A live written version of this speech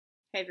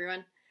Hey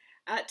everyone.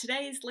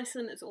 Today's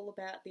lesson is all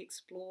about the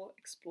Explore,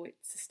 Exploit,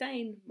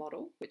 Sustain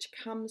model, which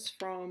comes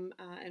from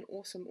an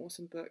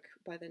awesome book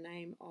by the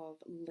name of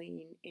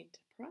Lean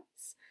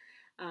Enterprise.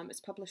 It's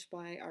published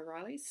by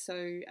Allright,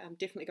 so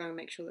definitely go and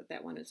make sure that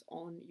that one is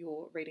on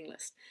your reading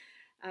list.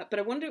 But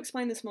I wanted to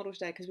explain this model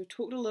today because we've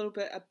talked a little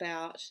bit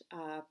about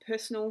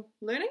personal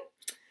learning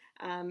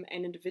and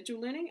individual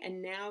learning,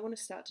 and now I want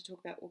to start to talk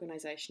about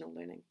organisational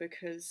learning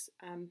because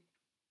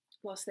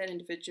whilst that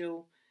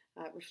individual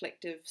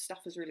reflective stuff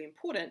is really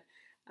important,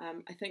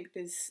 I think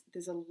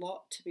there's a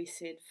lot to be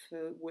said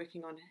for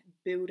working on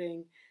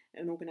building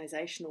an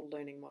organisational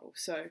learning model.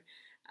 So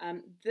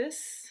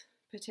this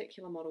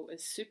particular model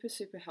is super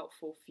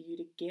helpful for you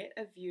to get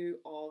a view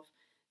of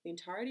the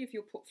entirety of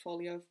your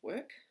portfolio of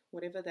work,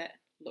 whatever that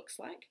looks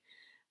like,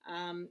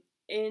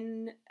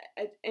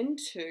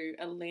 into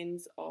a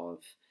lens of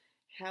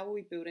how are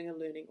we building a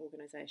learning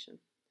organisation.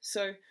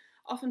 So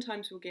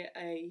oftentimes we'll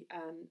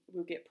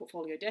get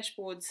portfolio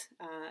dashboards.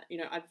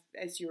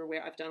 As you're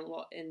aware, I've done a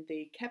lot in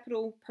the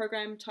capital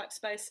program type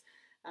space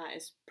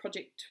as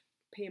project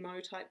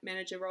PMO type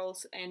manager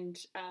roles, and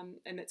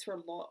that's where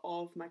a lot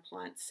of my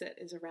clients sit,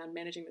 is around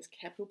managing this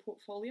capital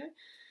portfolio.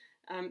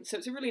 So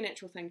it's a really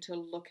natural thing to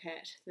look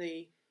at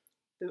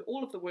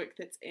all of the work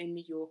that's in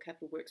your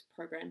capital works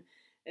program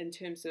in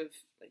terms of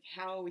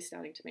how are we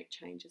starting to make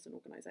change as an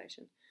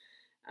organisation.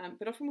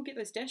 But often we'll get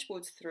those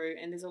dashboards through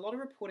and there's a lot of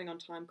reporting on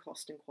time,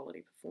 cost and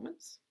quality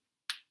performance,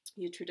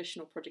 your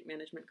traditional project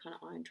management kind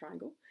of iron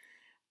triangle.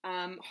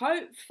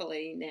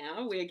 Hopefully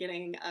now we're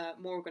getting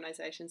more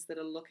organisations that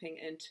are looking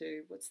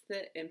into what's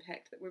the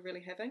impact that we're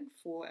really having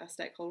for our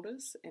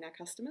stakeholders and our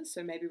customers.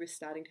 So maybe we're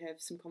starting to have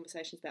some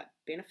conversations about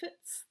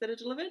benefits that are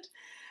delivered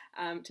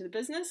to the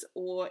business,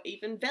 or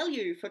even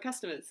value for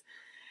customers.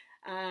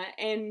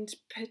 And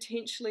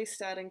potentially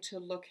starting to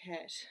look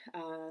at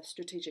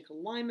strategic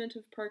alignment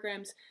of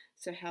programs,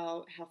 so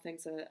how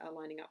things are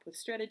lining up with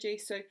strategy.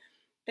 So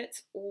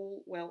that's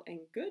all well and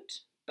good,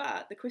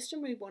 but the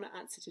question we want to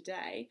answer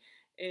today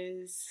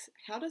is,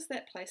 how does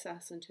that place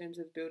us in terms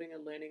of building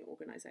a learning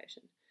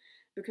organisation?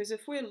 Because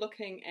if we're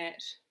looking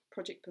at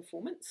project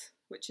performance,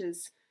 which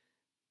is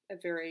a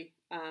very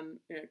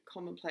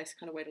commonplace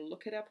kind of way to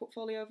look at our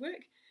portfolio of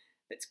work,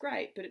 that's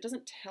great, but it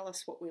doesn't tell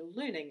us what we're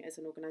learning as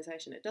an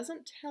organisation. It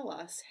doesn't tell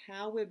us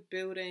how we're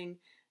building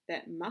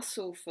that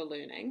muscle for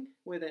learning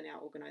within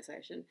our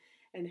organisation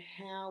and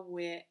how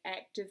we're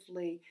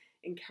actively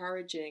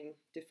encouraging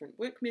different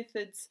work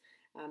methods,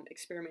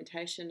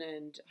 experimentation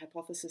and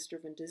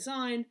hypothesis-driven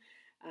design.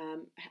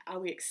 Are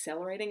we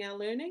accelerating our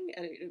learning?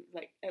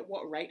 At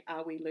what rate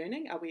are we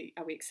learning? Are we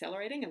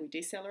accelerating? Are we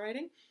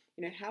decelerating?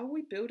 How are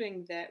we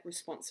building that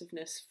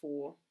responsiveness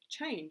for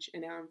change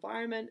in our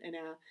environment, in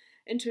our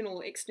internal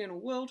or external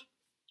world?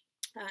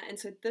 And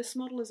so this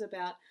model is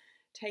about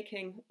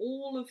taking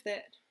all of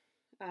that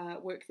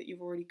work that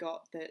you've already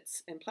got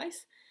that's in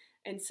place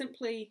and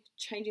simply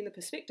changing the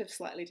perspective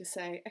slightly to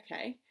say,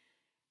 okay,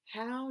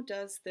 how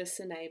does this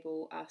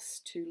enable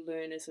us to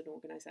learn as an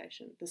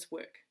organisation, this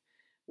work,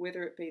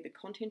 whether it be the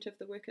content of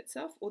the work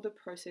itself or the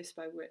process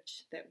by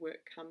which that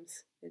work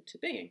comes into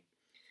being.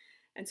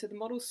 And so the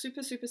model's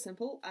super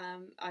simple.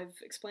 I've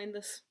explained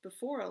this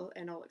before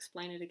and I'll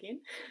explain it again,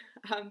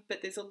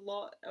 but there's a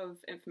lot of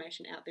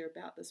information out there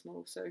about this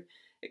model. So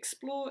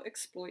explore,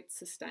 exploit,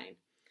 sustain.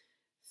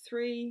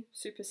 3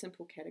 super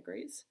simple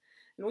categories.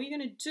 And all you're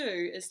going to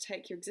do is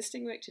take your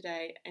existing work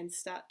today and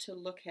start to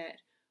look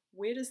at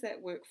where does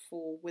that work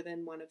fall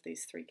within one of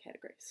these 3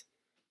 categories.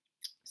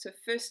 So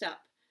first up,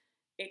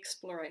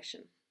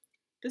 exploration.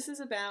 This is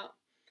about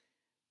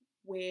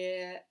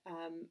where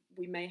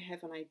we may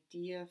have an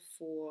idea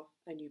for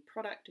a new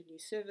product, a new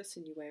service, a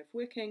new way of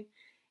working,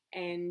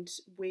 and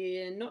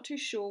we're not too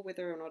sure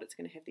whether or not it's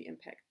going to have the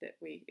impact that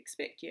we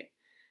expect yet.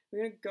 We're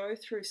going to go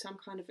through some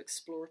kind of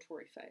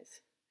exploratory phase.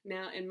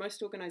 Now, in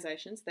most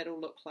organisations,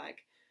 that'll look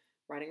like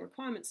writing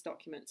requirements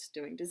documents,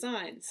 doing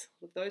designs,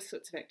 all of those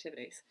sorts of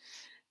activities.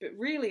 But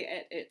really,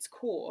 at its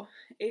core,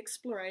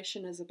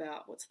 exploration is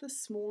about what's the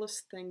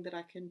smallest thing that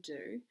I can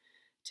do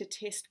to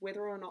test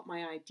whether or not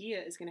my idea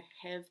is going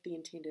to have the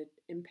intended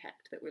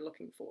impact that we're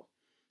looking for,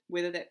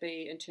 whether that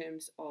be in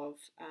terms of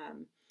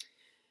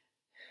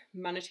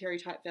monetary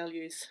type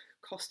values,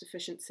 cost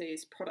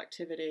efficiencies,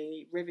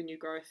 productivity, revenue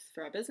growth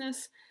for our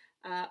business,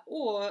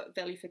 or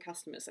value for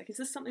customers. Like, is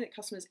this something that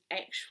customers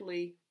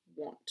actually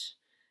want?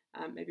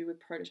 Maybe we're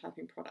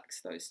prototyping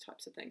products, those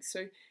types of things.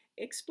 So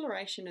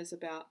exploration is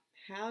about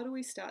how do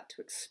we start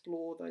to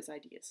explore those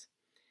ideas?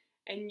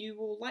 And you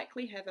will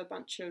likely have a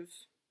bunch of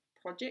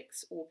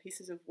projects or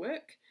pieces of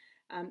work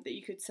that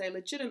you could say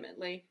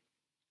legitimately,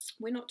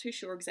 we're not too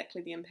sure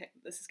exactly the impact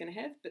that this is going to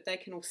have, but they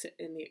can all sit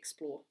in the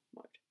explore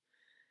mode.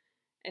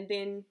 And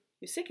then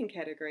your second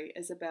category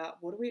is about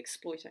what are we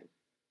exploiting?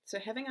 So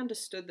having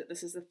understood that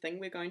this is the thing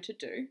we're going to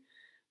do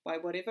by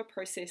whatever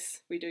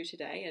process we do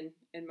today, and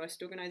in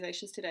most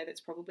organisations today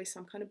that's probably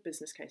some kind of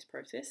business case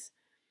process,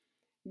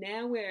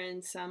 now we're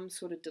in some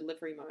sort of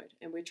delivery mode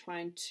and we're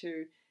trying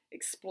to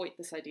exploit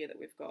this idea that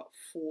we've got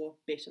for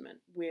betterment.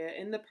 We're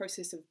in the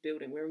process of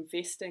building. We're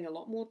investing a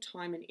lot more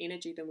time and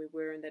energy than we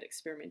were in that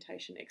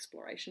experimentation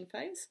exploration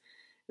phase.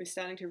 We're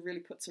starting to really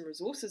put some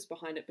resources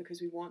behind it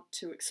because we want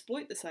to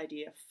exploit this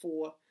idea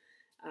for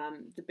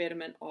the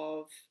betterment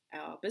of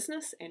our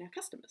business and our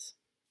customers.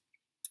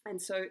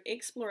 And so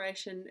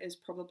exploration is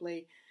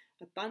probably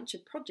a bunch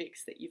of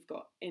projects that you've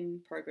got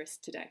in progress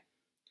today.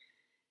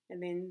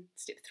 And then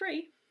step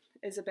 3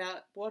 is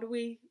about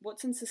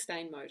what's in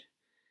sustain mode.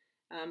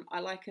 I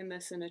liken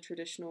this in a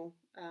traditional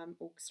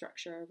org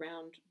structure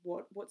around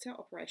what's our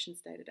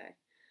operations day to day.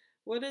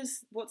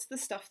 What's the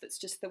stuff that's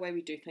just the way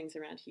we do things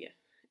around here?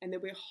 And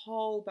there'll be a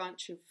whole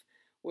bunch of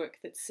work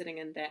that's sitting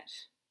in that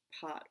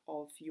part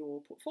of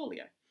your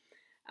portfolio.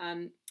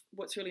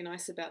 What's really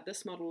nice about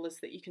this model is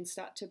that you can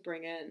start to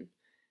bring in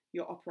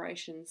your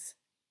operations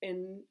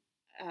in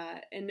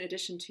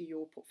addition to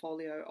your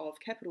portfolio of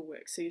capital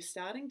work. So you're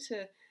starting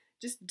to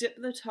just dip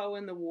the toe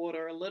in the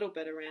water a little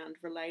bit around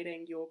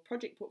relating your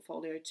project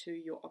portfolio to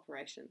your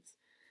operations.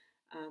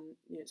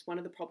 It's one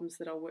of the problems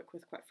that I'll work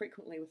with quite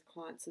frequently with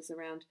clients is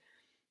around,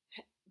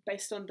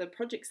 based on the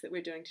projects that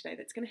we're doing today,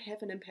 that's going to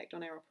have an impact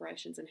on our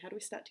operations, and how do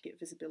we start to get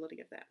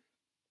visibility of that?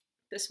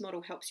 This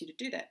model helps you to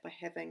do that by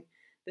having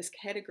this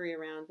category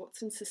around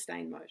what's in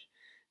sustain mode.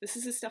 This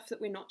is the stuff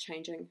that we're not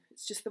changing.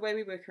 It's just the way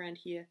we work around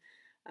here.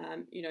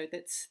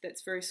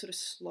 That's very sort of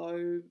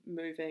slow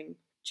moving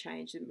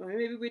change.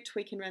 Maybe we're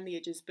tweaking around the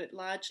edges, but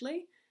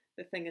largely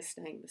the thing is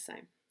staying the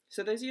same.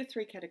 So those are your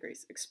 3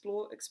 categories: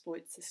 explore,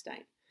 exploit,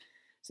 sustain.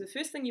 So the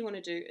first thing you want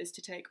to do is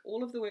to take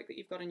all of the work that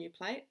you've got on your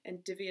plate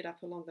and divvy it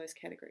up along those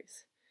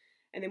categories.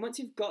 And then once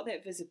you've got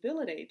that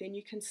visibility, then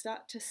you can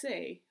start to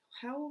see,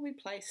 how are we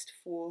placed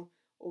for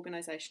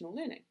organisational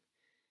learning?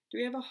 Do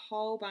we have a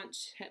whole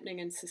bunch happening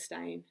in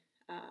sustain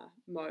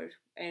mode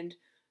and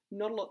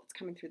not a lot that's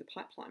coming through the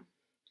pipeline?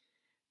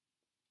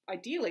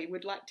 Ideally,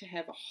 we'd like to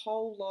have a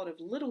whole lot of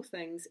little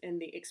things in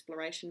the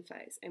exploration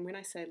phase. And when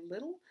I say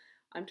little,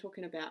 I'm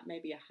talking about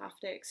maybe a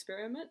half-day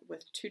experiment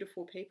with 2 to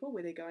 4 people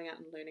where they're going out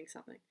and learning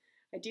something.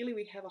 Ideally,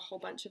 we have a whole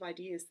bunch of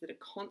ideas that are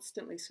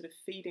constantly sort of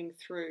feeding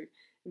through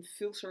and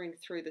filtering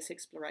through this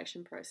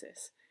exploration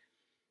process.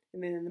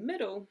 And then in the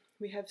middle,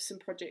 we have some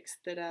projects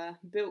that are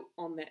built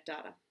on that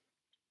data.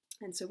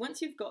 And so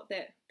once you've got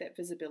that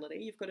visibility,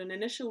 you've got an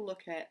initial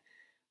look at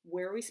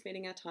where are we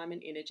spending our time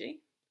and energy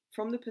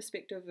from the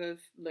perspective of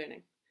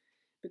learning.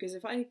 Because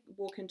if I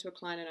walk into a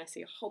client and I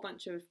see a whole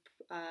bunch of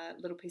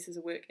little pieces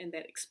of work in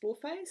that explore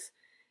phase,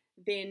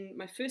 then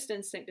my first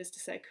instinct is to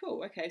say,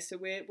 cool, okay, so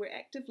we're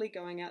actively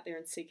going out there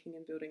and seeking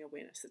and building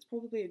awareness. It's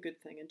probably a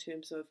good thing in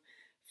terms of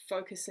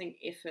focusing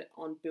effort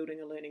on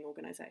building a learning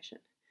organisation.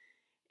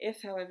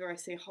 If, however, I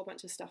see a whole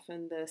bunch of stuff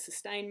in the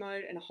sustain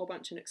mode and a whole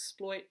bunch in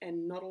exploit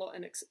and not a lot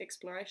in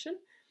exploration,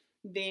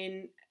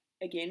 then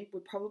again, we're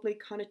probably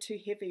kind of too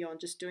heavy on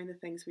just doing the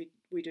things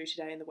we do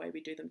today and the way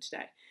we do them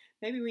today.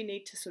 Maybe we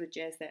need to sort of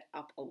jazz that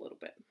up a little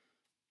bit.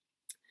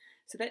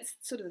 So that's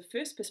sort of the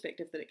first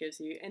perspective that it gives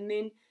you. And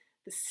then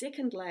the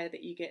second layer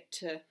that you get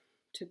to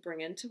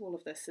bring into all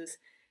of this is,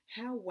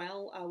 how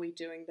well are we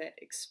doing that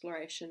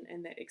exploration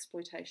and that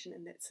exploitation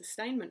and that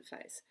sustainment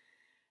phase?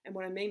 And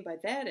what I mean by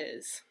that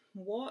is,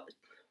 what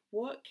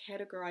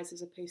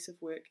categorizes a piece of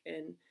work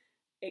in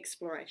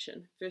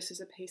exploration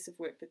versus a piece of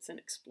work that's in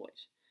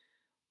exploit?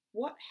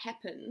 What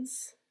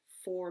happens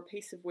for a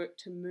piece of work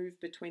to move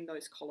between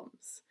those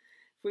columns?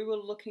 If we were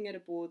looking at a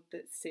board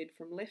that said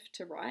from left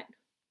to right,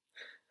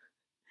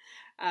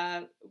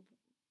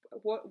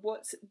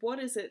 what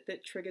is it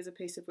that triggers a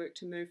piece of work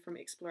to move from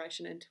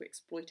exploration into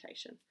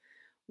exploitation?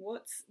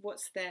 What's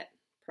that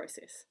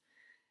process?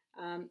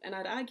 And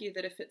I'd argue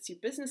that if it's your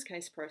business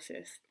case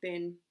process,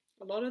 then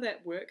a lot of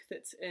that work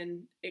that's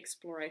in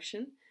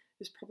exploration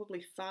is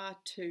probably far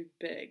too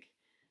big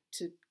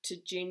to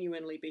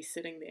genuinely be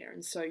sitting there.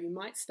 And so you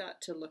might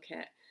start to look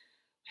at,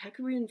 how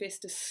can we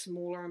invest a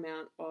smaller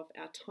amount of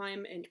our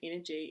time and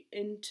energy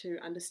into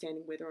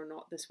understanding whether or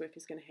not this work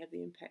is going to have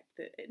the impact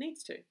that it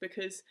needs to?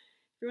 Because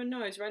everyone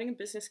knows writing a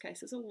business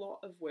case is a lot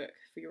of work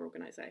for your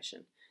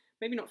organization.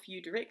 Maybe not for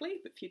you directly,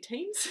 but for your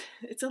teams.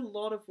 It's a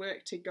lot of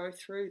work to go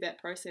through that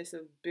process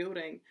of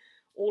building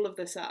all of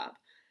this up,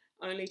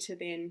 only to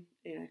then,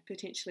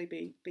 potentially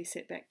be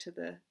set back to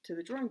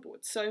the drawing board.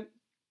 So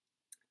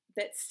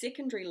that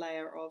secondary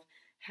layer of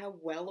how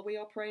well are we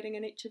operating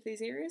in each of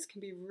these areas can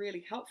be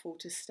really helpful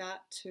to start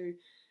to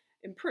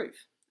improve.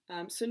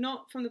 So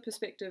not from the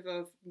perspective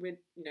of we're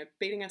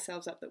beating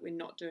ourselves up that we're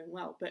not doing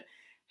well, but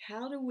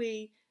how do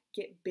we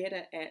get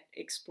better at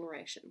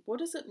exploration? What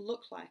does it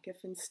look like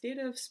if, instead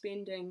of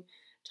spending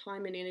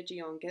time and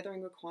energy on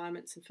gathering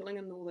requirements and filling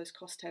in all those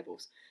cost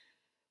tables,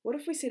 what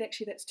if we said,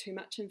 actually, that's too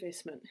much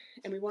investment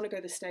and we want to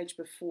go the stage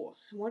before?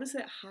 And what is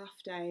that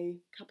half day,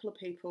 couple of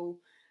people,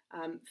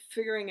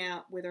 figuring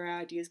out whether our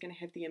idea is going to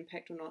have the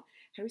impact or not?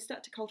 How do we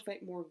start to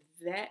cultivate more of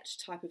that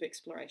type of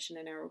exploration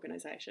in our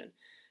organization,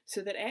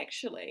 so that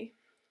actually,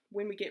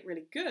 when we get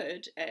really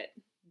good at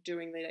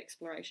doing that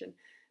exploration,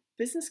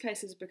 business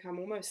cases become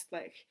almost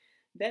like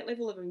that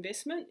level of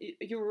investment,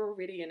 you're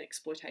already in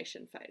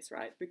exploitation phase,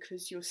 right?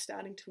 Because you're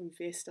starting to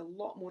invest a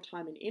lot more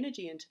time and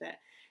energy into that,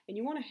 and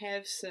you want to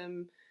have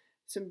some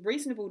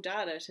reasonable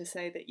data to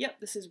say that, yep,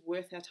 this is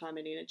worth our time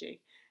and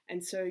energy.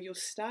 And so you'll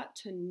start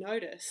to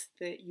notice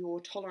that your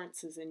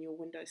tolerances and your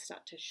windows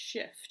start to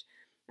shift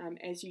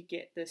as you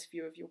get this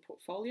view of your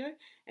portfolio,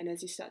 and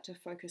as you start to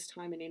focus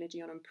time and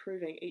energy on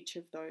improving each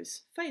of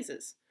those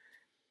phases.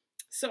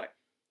 So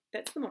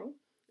that's the model.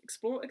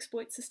 Explore,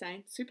 exploit,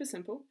 sustain. Super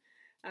simple.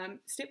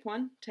 Step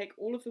one, take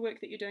all of the work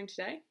that you're doing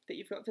today that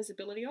you've got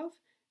visibility of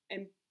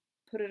and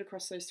put it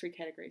across those three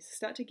categories.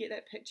 Start to get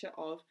that picture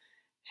of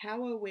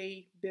how are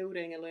we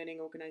building a learning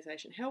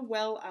organisation? How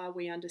well are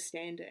we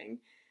understanding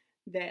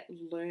that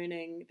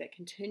learning, that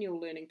continual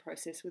learning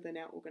process within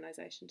our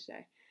organisation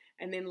today?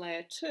 And then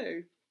layer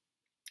two,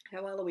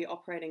 how well are we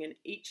operating in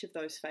each of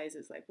those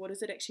phases? Like, what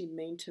does it actually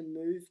mean to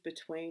move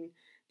between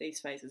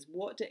these phases?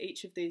 What do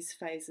each of these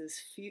phases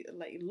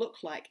look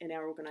like in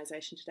our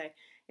organisation today?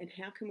 And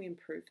how can we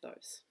improve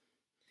those?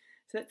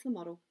 So that's the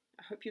model.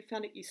 I hope you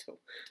found it useful.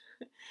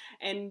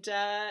 And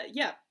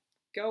yeah,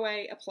 go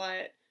away, apply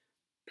it,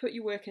 put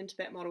your work into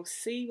that model,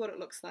 see what it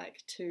looks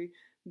like to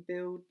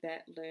build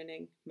that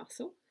learning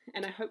muscle.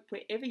 And I hope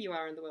wherever you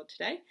are in the world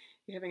today,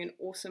 you're having an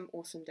awesome,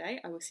 awesome day.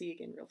 I will see you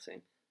again real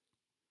soon.